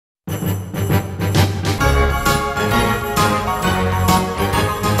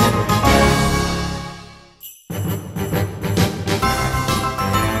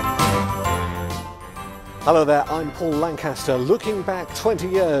Hello there, I'm Paul Lancaster, looking back 20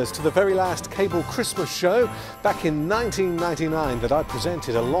 years to the very last Cable Christmas Show back in 1999 that I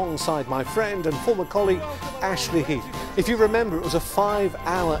presented alongside my friend and former colleague Ashley Heath. If you remember, it was a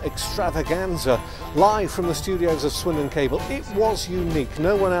 5-hour extravaganza live from the studios of Swindon Cable. It was unique.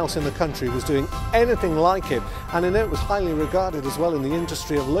 No one else in the country was doing anything like it, and I know it was highly regarded as well in the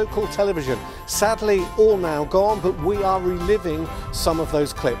industry of local television. Sadly, all now gone, but we are reliving some of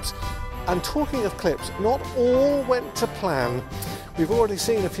those clips. And talking of clips, not all went to plan. We've already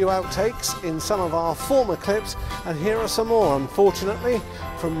seen a few outtakes in some of our former clips, and here are some more, unfortunately,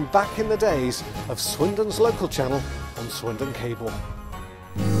 from back in the days of Swindon's local channel on Swindon Cable.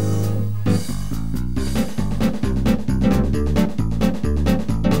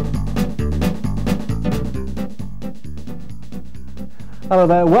 Hello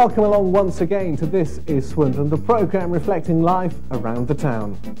there, welcome along once again to This is Swindon, the programme reflecting life around the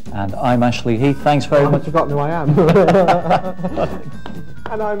town. And I'm Ashley Heath, thanks very much. I've forgotten who I am.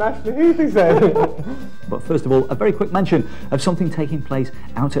 And I'm Ashley Heath, he said. But first of all, a very quick mention of something taking place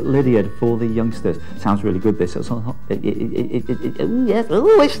out at Lydiard for the youngsters. Sounds really good, this. Oh yes,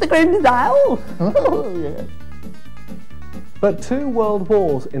 oh, it's the Grimsdale. Oh yes. But 2 world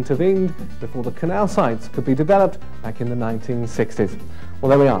wars intervened before the canal sites could be developed back in the 1960s. Well,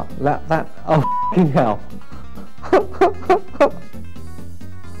 there we are. Oh, f***ing hell.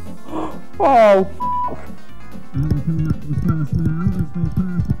 Oh, And they're coming up to the first now. As they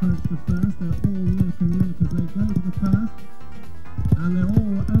first approach the first, they're all neck and neck as they go to the first. And they're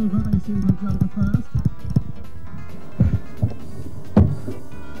all over. They seem to jump the first.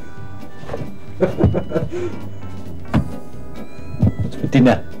 For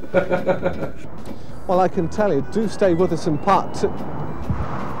dinner. well, I can tell you, do stay with us in part 2.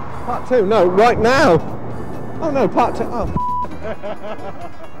 Part 2? No, right now. Oh no, part 2. Oh,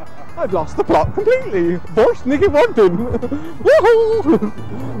 I've lost the plot completely. Voice Nicky Wanton. Woohoo!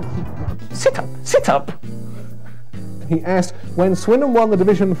 Sit up, sit up. He asked, when Swindon won the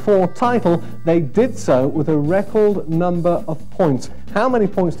Division 4 title, they did so with a record number of points. How many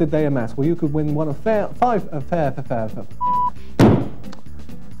points did they amass? Well, you could win one of fair.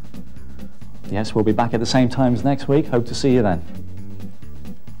 Yes, we'll be back at the same times next week. Hope to see you then.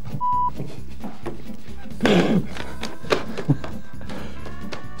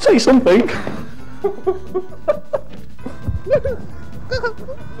 Say something.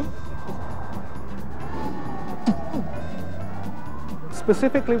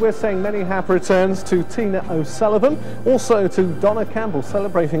 Specifically, we're saying many happy returns to Tina O'Sullivan, also to Donna Campbell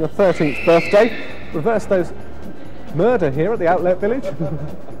celebrating her 13th birthday. Reverse those murder here at the Outlet Village.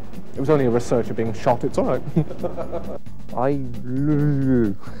 It was only a researcher being shot, it's all right. I love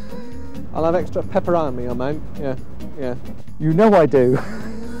you. I'll have extra pepperoni on mine. Yeah, yeah. You know I do.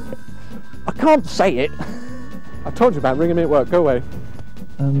 I can't say it. I told you about ringing me at work, go away.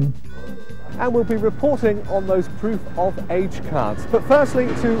 And we'll be reporting on those proof of age cards. But firstly,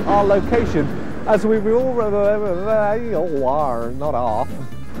 to our location, as we all are not off.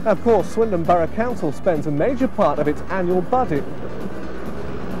 Of course, Swindon Borough Council spends a major part of its annual budget.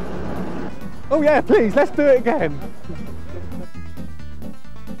 Oh yeah, please, let's do it again.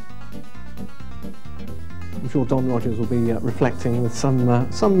 I'm sure Don Rogers will be reflecting with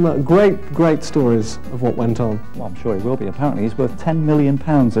some great stories of what went on. Well, I'm sure he will be. Apparently he's worth £10 million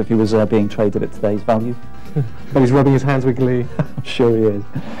if he was being traded at today's value. But he's rubbing his hands with glee. I'm sure he is.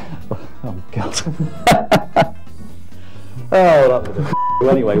 Oh, God. Oh, that was a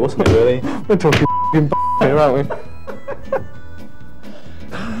anyway, wasn't it, really? We're talking here, aren't we?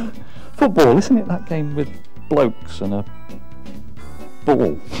 Football, isn't it that game with blokes and a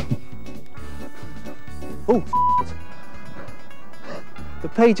ball? Oh, the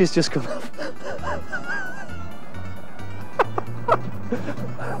page has just gone up.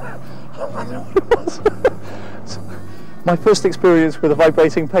 I wonder what it was. My first experience with a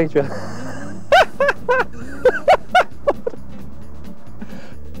vibrating pager.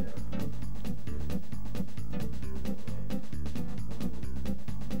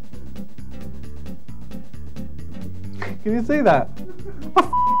 Can you see that?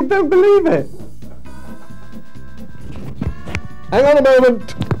 I don't believe it. Hang on a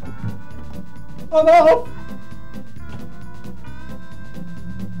moment. Oh no!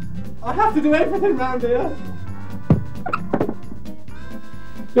 I have to do everything round here.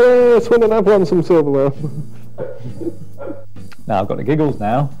 Yeah, Swindon have won some silverware. Now I've got the giggles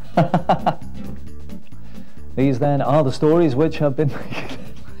now. These then are the stories which have been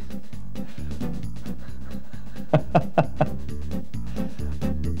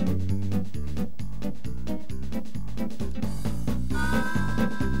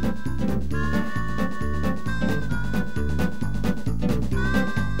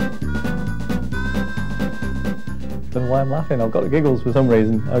Don't know why I'm laughing. I've got the giggles for some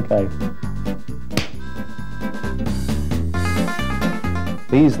reason. Okay.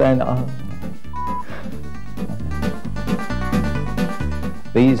 These then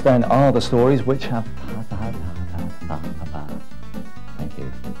are the stories which have. Thank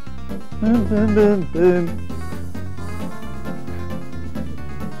you.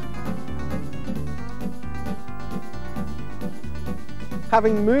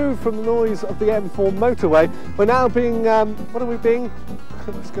 Having moved from the noise of the M4 motorway, we're now being, what are we being?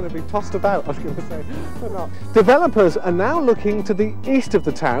 It's going to be tossed about, I was going to say, but not. Developers are now looking to the east of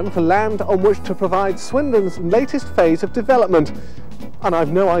the town for land on which to provide Swindon's latest phase of development, and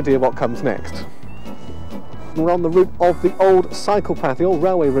I've no idea what comes next. We're on the route of the old cycle path, the old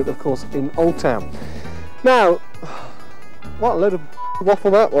railway route, of course, in Old Town. Now, what a load of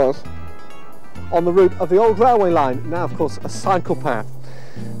waffle that was. On the route of the old railway line, now of course a cycle path.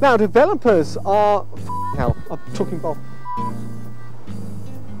 Now developers are, hell, I'm talking about.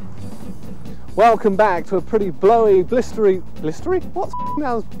 Welcome back to a pretty blowy, blistery, what's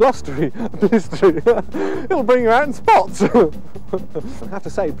now blustery, blistery, it'll bring you out in spots. I have to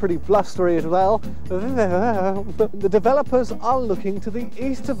say, pretty blustery as well. The developers are looking to the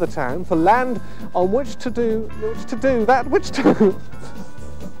east of the town for land on which to do that.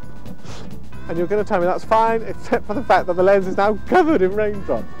 And you're going to tell me that's fine, except for the fact that the lens is now covered in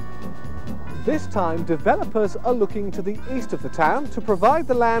raindrops. This time, developers are looking to the east of the town to provide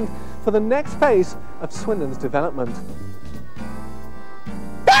the land for the next phase of Swindon's development.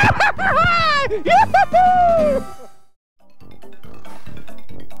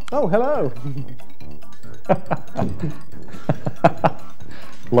 Oh, hello.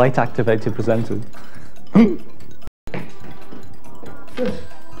 Light activated presenters.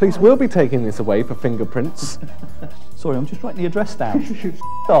 Police will be taking this away for fingerprints. Sorry, I'm just writing the address down.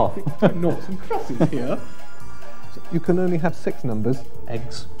 Off. Noughts and crosses here. So you can only have 6 numbers.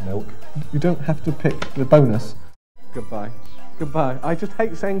 Eggs, milk. You don't have to pick the bonus. Goodbye. Goodbye. I just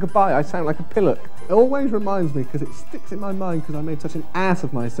hate saying goodbye. I sound like a pillock. It always reminds me, because it sticks in my mind, because I made such an ass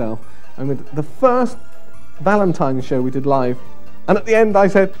of myself. I mean, the first Valentine's show we did live, and at the end I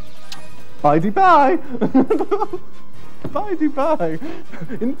said, bye-de-bye. Bye-de-bye.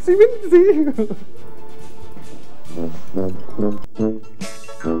 Incy-wincy.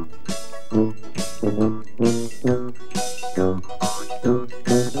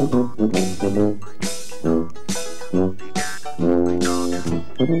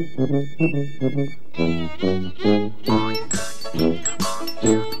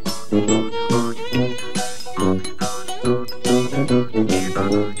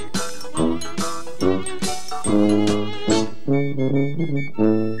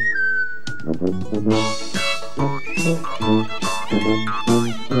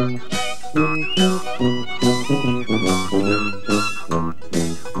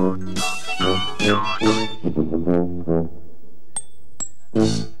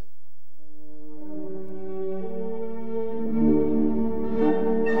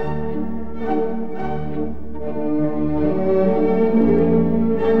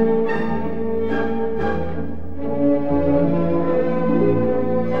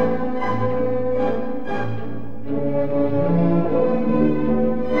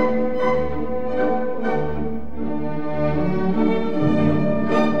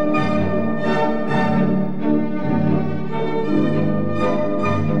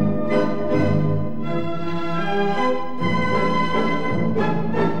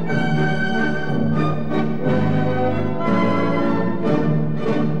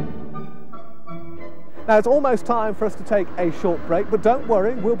 Now it's almost time for us to take a short break, but don't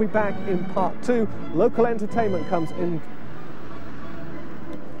worry, we'll be back in part 2. Local entertainment comes in.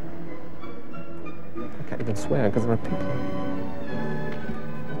 I can't even swear because there are people.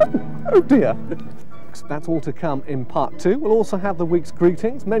 Oh dear. That's all to come in part 2. We'll also have the week's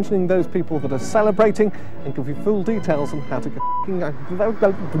greetings, mentioning those people that are celebrating, and give you full details on how to get.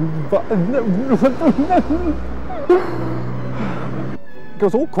 It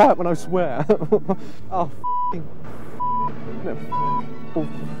goes all quiet when I swear. Oh, no.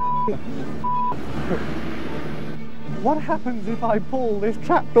 What happens if I pull this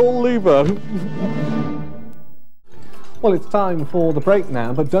trapdoor lever? Well, it's time for the break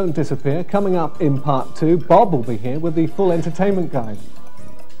now, but don't disappear. Coming up in part 2, Bob will be here with the full entertainment guide.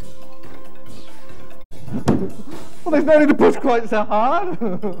 Well, there's no need to push quite so hard.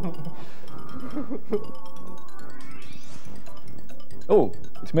 Oh,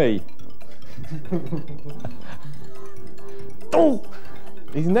 it's me. Oh!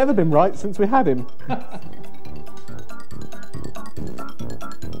 He's never been right since we had him. I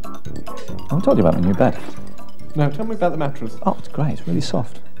told you about my new bed. No, tell me about the mattress. Oh, it's great. It's really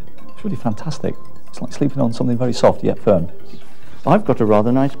soft. It's really fantastic. It's like sleeping on something very soft yet firm. I've got a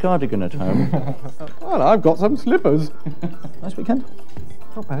rather nice cardigan at home. Well, I've got some slippers. Nice weekend?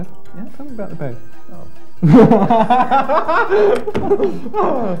 Not bad. Yeah. Tell me about the bed. Oh.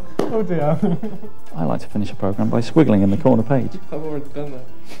 Oh dear. I like to finish a programme by squiggling in the corner page. I've already done that.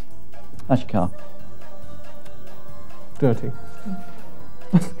 How's your car? Dirty.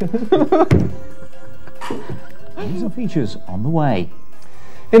 News and features on the way.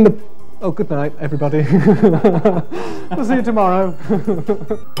 In the... Oh, good night, everybody. We'll see you tomorrow.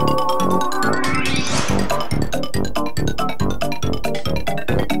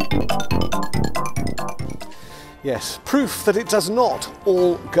 Yes, proof that it does not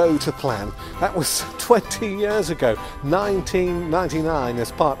all go to plan. That was 20 years ago, 1999,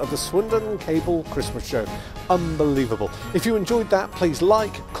 as part of the Swindon Cable Christmas Show. Unbelievable. If you enjoyed that, please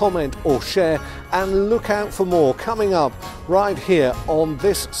like, comment or share, and look out for more coming up right here on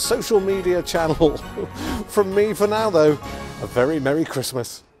this social media channel. From me for now though, a very Merry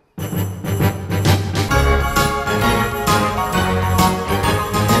Christmas.